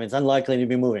it. I mean, it's unlikely to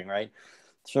be moving, right?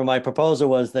 So my proposal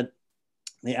was that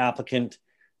the applicant,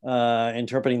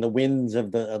 interpreting the winds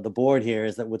of the board here,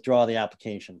 is that withdraw the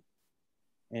application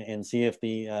and see if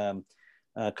the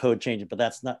code changes. But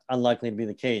that's not unlikely to be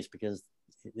the case because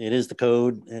it is the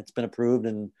code, it's been approved,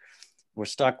 and we're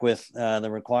stuck with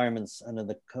the requirements under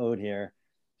the code here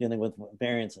dealing with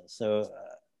variances. So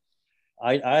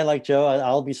I like Joe,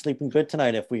 I'll be sleeping good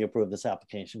tonight if we approve this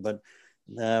application, but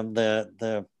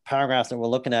the paragraphs that we're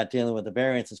looking at dealing with the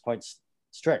variance is quite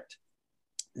strict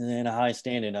and a high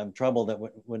standard. I'm troubled that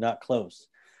we're not close.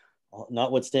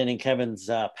 Notwithstanding Kevin's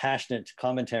passionate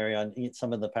commentary on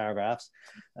some of the paragraphs,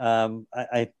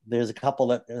 there's a couple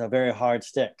that are very hard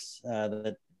sticks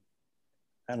that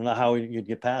I don't know how you'd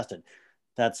get past it.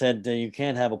 That said, you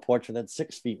can't have a portrait that's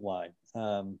 6 feet wide,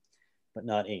 but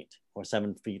not 8 or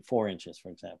 7 feet 4 inches, for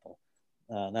example.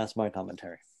 That's my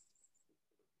commentary.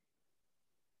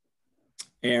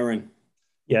 Aaron.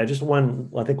 Yeah, just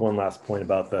I think one last point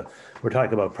about we're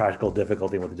talking about practical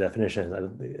difficulty with the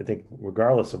definition. I think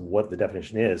regardless of what the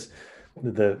definition is,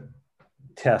 the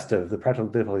test of the practical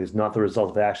difficulty is not the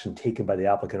result of action taken by the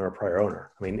applicant or prior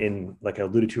owner. I mean, like I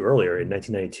alluded to earlier, in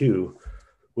 1992,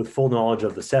 with full knowledge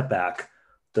of the setback,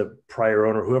 the prior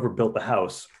owner, whoever built the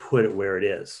house, put it where it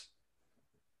is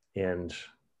and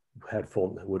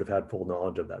would have had full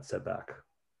knowledge of that setback.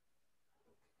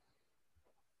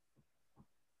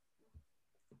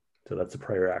 So that's a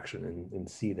prior action in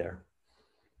C there.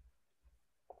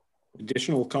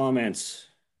 Additional comments?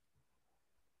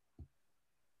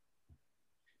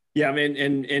 Yeah, I mean,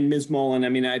 and Ms. Mullen, I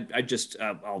mean, I just,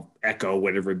 I'll echo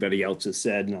what everybody else has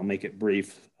said, and I'll make it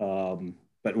brief.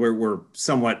 But we're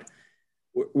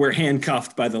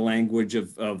handcuffed by the language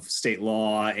of state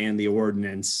law and the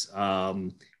ordinance.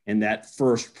 And that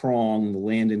first prong, the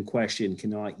land in question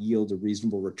cannot yield a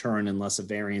reasonable return unless a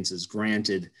variance is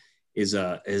granted, is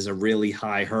a really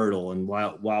high hurdle. And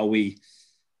while we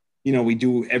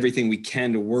do everything we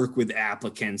can to work with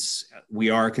applicants, we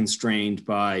are constrained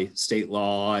by state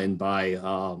law and by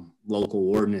local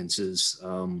ordinances,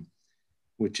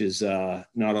 which is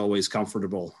not always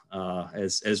comfortable.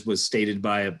 As was stated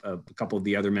by a couple of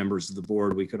the other members of the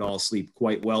board, we could all sleep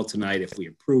quite well tonight if we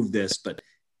approved this, but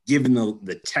given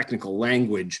the technical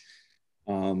language,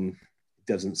 it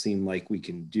doesn't seem like we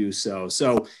can do so.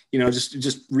 So,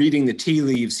 just reading the tea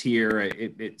leaves here,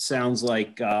 it sounds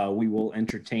like we will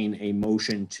entertain a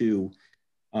motion to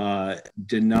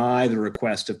deny the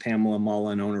request of Pamela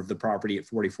Mullen, owner of the property at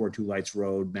 44 Lights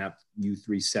Road, map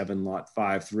U37, lot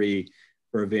 5-3,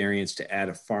 for a variance to add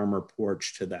a farmer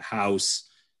porch to the house.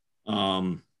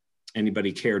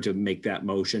 Anybody care to make that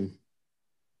motion?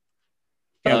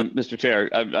 Mr. Chair,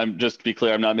 I'm just to be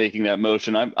clear, I'm not making that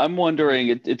motion. I'm wondering,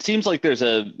 it seems like there's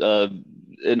an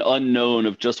unknown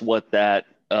of just what that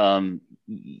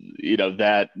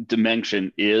that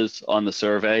dimension is on the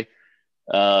survey.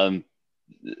 I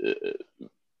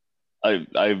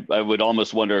would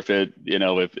almost wonder if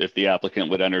if the applicant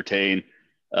would entertain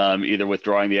either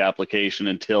withdrawing the application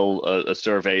until a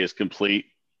survey is complete,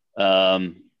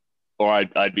 or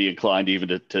I'd be inclined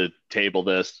even to table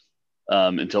this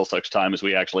until such time as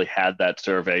we actually had that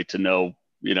survey to know,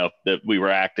 that we were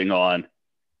acting on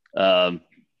an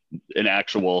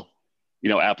actual,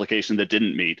 application that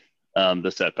didn't meet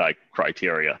the setback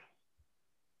criteria.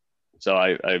 So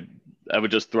I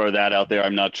would just throw that out there.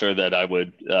 I'm not sure that I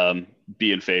would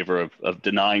be in favor of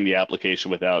denying the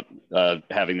application without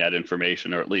having that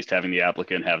information, or at least having the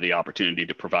applicant have the opportunity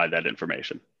to provide that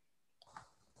information.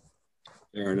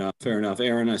 Fair enough. Fair enough.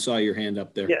 Aaron, I saw your hand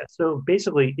up there. Yeah. So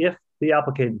basically, if the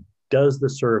applicant does the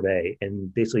survey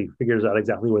and basically figures out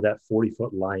exactly where that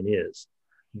 40-foot line is,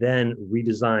 then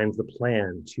redesigns the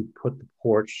plan to put the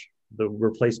porch, the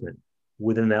replacement,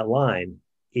 within that line,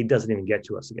 it doesn't even get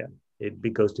to us again.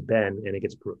 It goes to Ben and it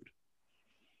gets approved.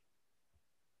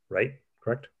 Right?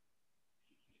 Correct?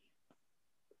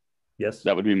 Yes?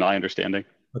 That would be my understanding.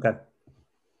 Okay.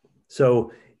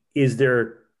 So is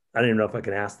there, I don't even know if I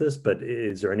can ask this, but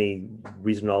is there any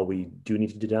reason at all we do need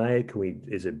to deny it?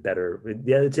 Is it better?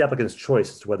 Yeah, it's the applicant's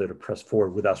choice as to whether to press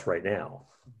forward with us right now.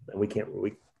 And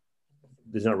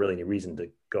there's not really any reason to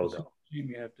go though.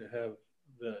 You have to have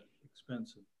that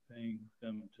expense of paying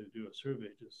them to do a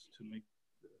survey just to make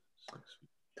the 6 feet.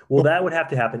 Well, that would have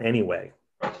to happen anyway.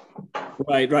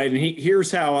 Right. And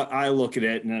here's how I look at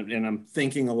it, and I'm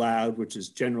thinking aloud, which is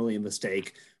generally a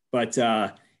mistake, but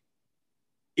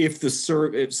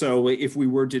if we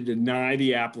were to deny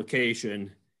the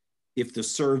application, if the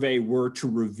survey were to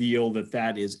reveal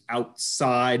that is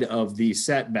outside of the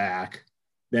setback,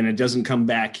 then it doesn't come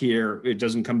back here. It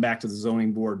doesn't come back to the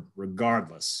zoning board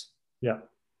regardless. Yeah.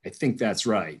 I think that's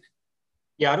right.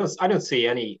 Yeah, I don't see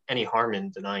any harm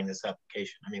in denying this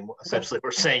application. I mean, essentially,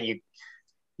 we're saying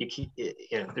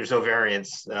there's no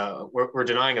variance. We're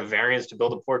denying a variance to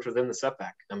build a porch within the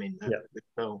setback. I mean,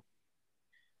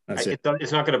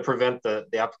 it's not going to prevent the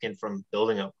applicant from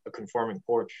building a conforming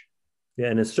porch. Yeah,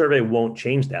 and a survey won't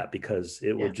change that because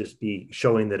it would just be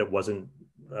showing that it wasn't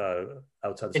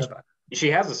outside the setback. She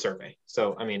has a survey,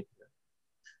 so I mean.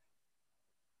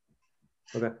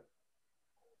 Okay.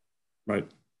 Right.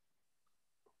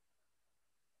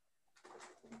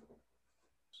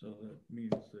 So that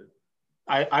means that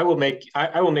I will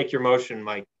make your motion,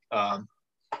 Mike,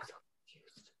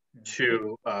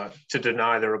 to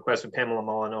deny the request of Pamela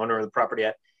Mullen, owner of the property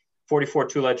at 44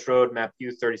 Two Ledge Road, map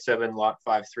U37, lot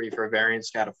 5-3, for a variance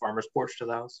to add a farmer's porch to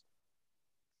the house.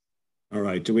 All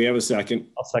right. Do we have a second?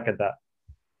 I'll second that.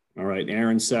 All right.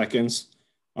 Aaron seconds.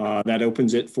 That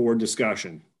opens it for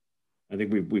discussion. I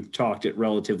think we've talked at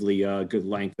relatively good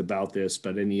length about this,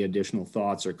 but any additional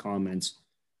thoughts or comments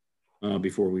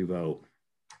before we vote?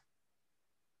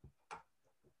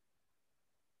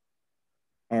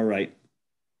 All right.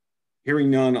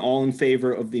 Hearing none, all in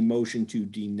favor of the motion to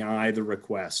deny the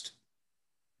request?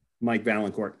 Mike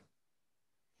Valancourt.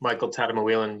 Michael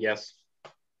Tadamawilan, yes.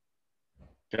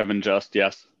 Kevin Just,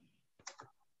 yes.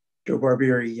 Joe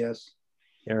Barbieri, yes.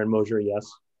 Aaron Mosier,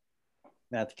 yes.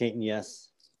 Matthew Caton, yes.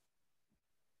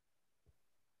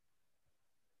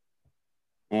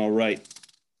 All right.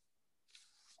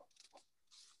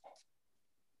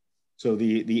 So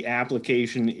the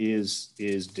application is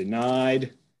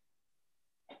denied.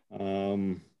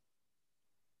 And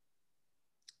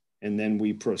then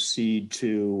we proceed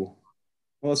to,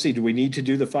 well, let's see, do we need to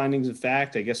do the findings of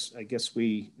fact? I guess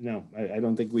no, I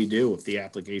don't think we do if the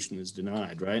application is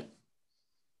denied, right?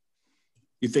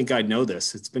 You'd think I'd know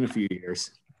this. It's been a few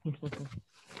years.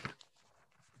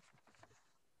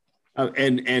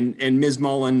 And Ms.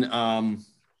 Mullen,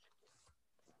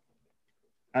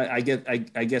 I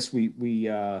guess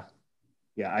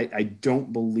I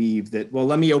don't believe that. Well,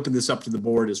 let me open this up to the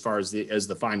board as far as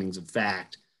the findings of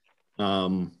fact.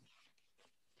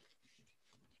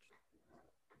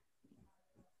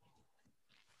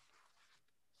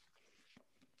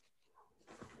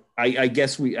 I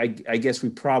guess we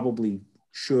probably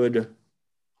should.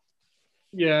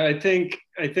 Yeah, I think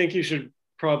you should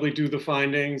probably do the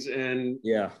findings and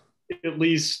at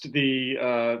least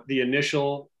the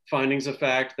initial findings of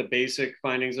fact, the basic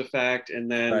findings of fact, and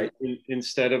then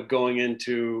instead of going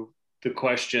into the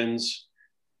questions,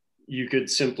 you could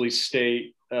simply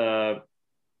state that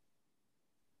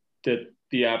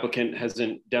the applicant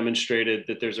hasn't demonstrated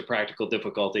that there's a practical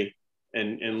difficulty,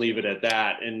 and leave it at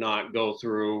that, and not go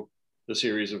through the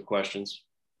series of questions.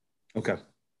 Okay.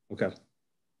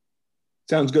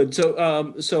 Sounds good.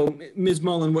 So, so Ms.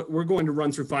 Mullen, we're going to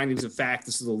run through findings of fact.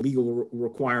 This is a legal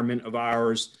requirement of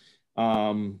ours.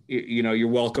 You're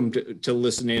welcome to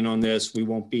listen in on this. We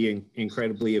won't be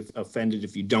incredibly offended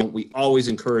if you don't. We always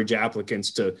encourage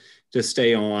applicants to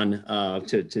stay on,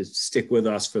 to stick with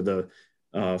us for the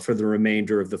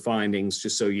remainder of the findings,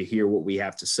 just so you hear what we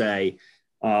have to say.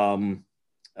 Obviously,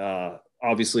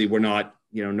 we're not,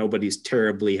 nobody's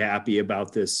terribly happy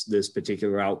about this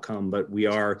particular outcome, but we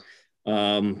are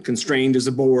constrained as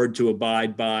a board to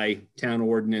abide by town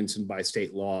ordinance and by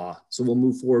state law. So we'll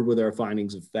move forward with our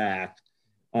findings of fact.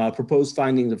 Proposed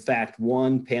findings of fact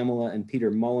 1, Pamela and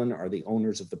Peter Mullen are the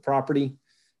owners of the property.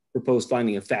 Proposed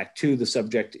finding of fact 2, the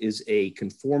subject is a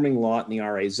conforming lot in the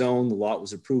RA zone. The lot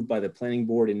was approved by the planning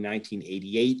board in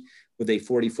 1988 with a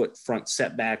 40-foot front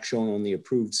setback shown on the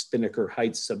approved Spinnaker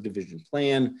Heights subdivision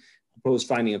plan. Proposed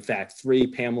finding of fact 3,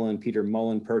 Pamela and Peter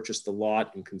Mullen purchased the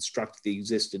lot and constructed the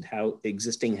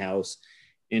existing house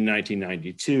in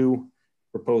 1992.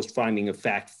 Proposed finding of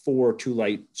fact 4, Two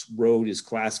Lights Road is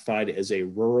classified as a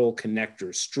rural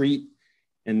connector street,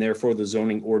 and therefore the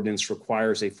zoning ordinance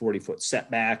requires a 40-foot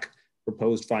setback.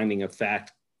 Proposed finding of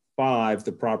fact 5,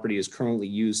 the property is currently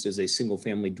used as a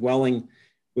single-family dwelling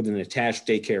with an attached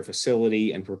daycare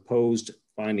facility. And proposed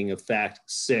finding of fact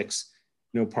 6,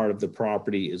 no part of the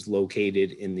property is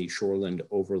located in the Shoreland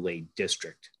Overlay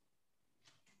District.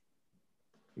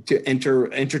 To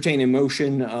entertain a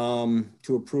motion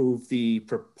to approve the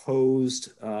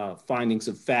proposed findings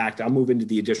of fact. I'll move into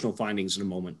the additional findings in a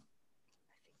moment.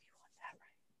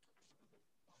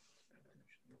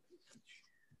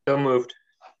 So moved.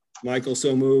 Michael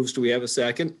so moves. Do we have a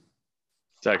second?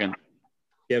 Second.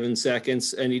 Kevin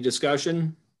seconds. Any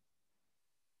discussion?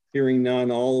 Hearing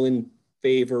none, all in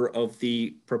favor of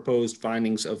the proposed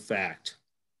findings of fact?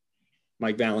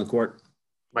 Mike Valancourt.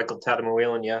 Michael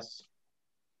Tadamawilan, yes.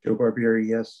 Joe Barbieri,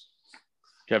 yes.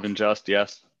 Kevin Just,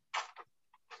 yes.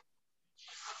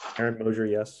 Aaron Mosier,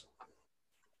 yes.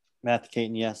 Matthew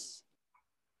Caton, yes.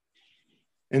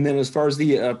 And then as far as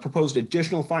the proposed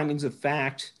additional findings of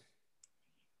fact,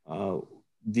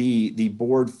 the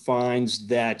board finds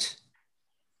that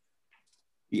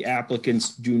the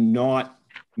applicants do not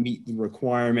meet the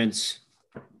requirements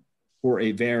for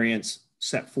a variance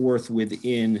set forth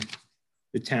within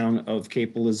the town of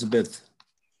Cape Elizabeth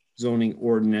zoning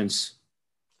ordinance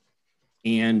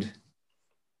and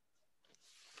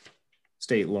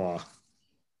state law.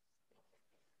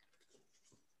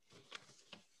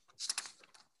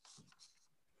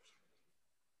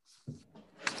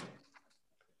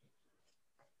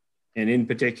 And in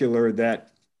particular,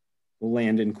 that the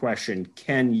land in question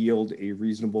can yield a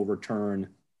reasonable return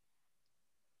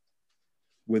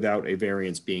without a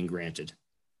variance being granted.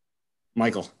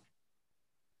 Michael.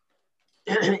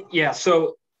 Yeah,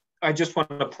 so I just want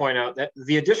to point out that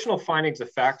the additional findings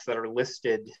of facts that are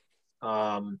listed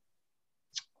on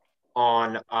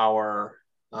our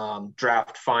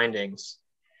draft findings,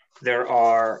 there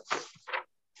are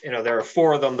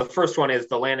 4 of them. The first one is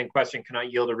the land in question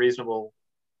cannot yield a reasonable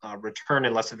return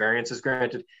unless a variance is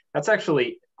granted. That's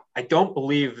actually, I don't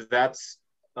believe that's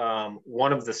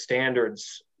one of the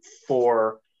standards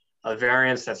for a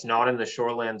variance that's not in the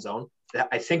shoreland zone.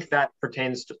 I think that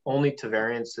pertains only to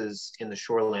variances in the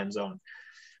shoreland zone.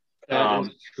 That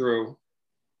is true.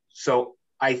 So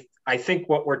I think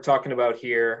what we're talking about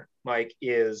here, Mike,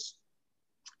 is,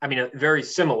 I mean, very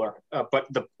similar, but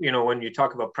when you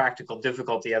talk about practical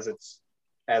difficulty as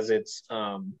it's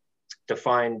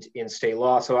defined in state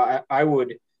law. So I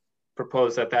would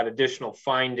propose that additional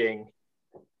finding,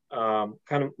 kind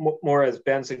of more as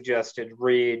Ben suggested,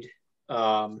 read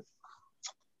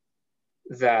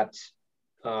that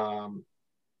the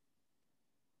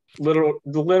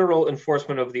literal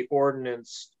enforcement of the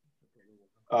ordinance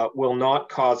will not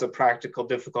cause a practical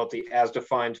difficulty as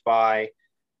defined by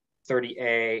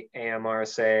 30A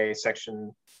AMRSA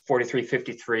section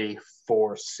 4353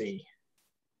 4C.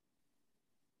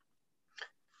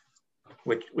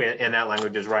 Which, and that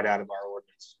language is right out of our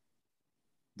ordinance.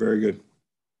 Very good.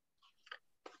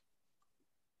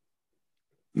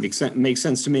 Makes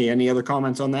sense to me. Any other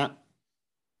comments on that?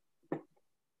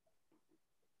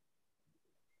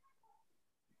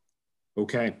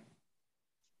 Okay.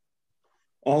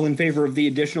 All in favor of the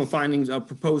additional findings of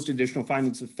proposed additional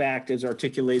findings of fact as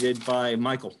articulated by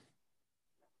Michael?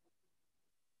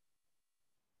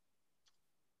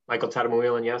 Michael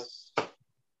Tatamuilan, yes.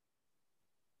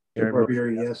 Aaron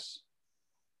Barbieri, yes.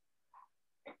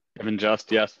 Kevin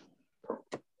Just, yes.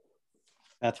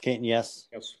 Matthew Caton, yes.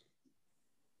 Yes.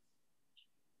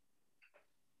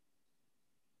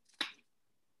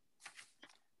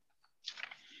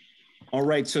 All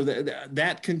right, so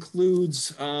that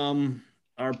concludes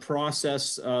our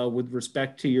process with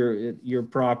respect to your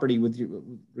property, with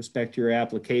respect to your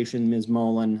application, Ms.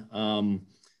 Mullen.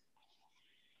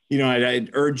 I'd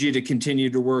urge you to continue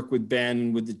to work with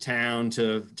Ben, with the town,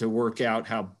 to work out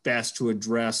how best to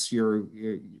address your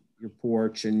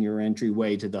porch and your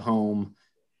entryway to the home.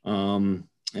 And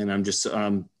I'm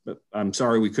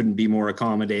sorry we couldn't be more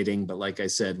accommodating, but like I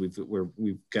said,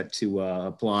 we've got to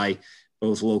apply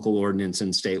both local ordinance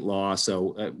and state law.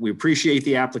 So we appreciate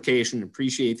the application,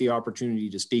 appreciate the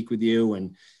opportunity to speak with you,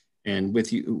 and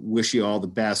with you, wish you all the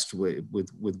best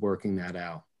with working that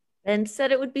out. Ben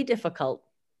said it would be difficult.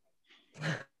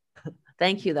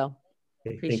 Thank you, though.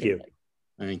 Thank you. It.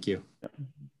 Thank you.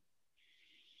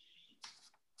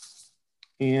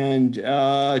 And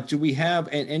do we have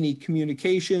any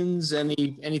communications,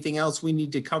 anything else we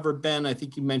need to cover, Ben? I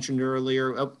think you mentioned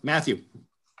earlier. Oh, Matthew.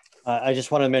 I just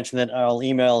want to mention that I'll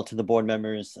email to the board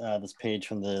members this page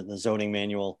from the zoning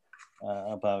manual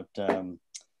about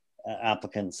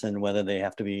applicants and whether they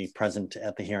have to be present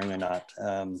at the hearing or not.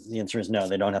 The answer is no,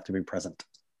 they don't have to be present.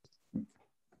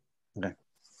 Okay.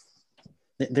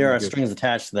 There are strings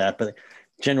attached to that, but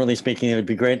generally speaking, it would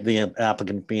be great the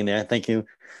applicant being there. Thank you,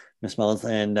 Ms. Mullins.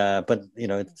 And but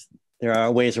there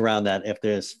are ways around that if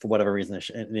there's, for whatever reason,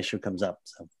 an issue comes up.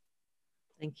 So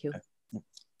thank you. Okay.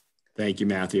 Thank you,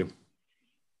 Matthew.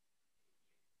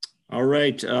 All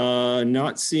right,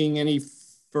 not seeing any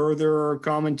further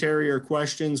commentary or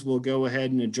questions, we'll go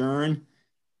ahead and adjourn.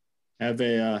 Have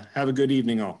a good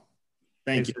evening, all.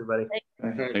 Thanks, everybody. Thanks,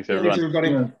 everyone. Thanks,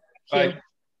 everybody. Bye.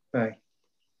 Bye.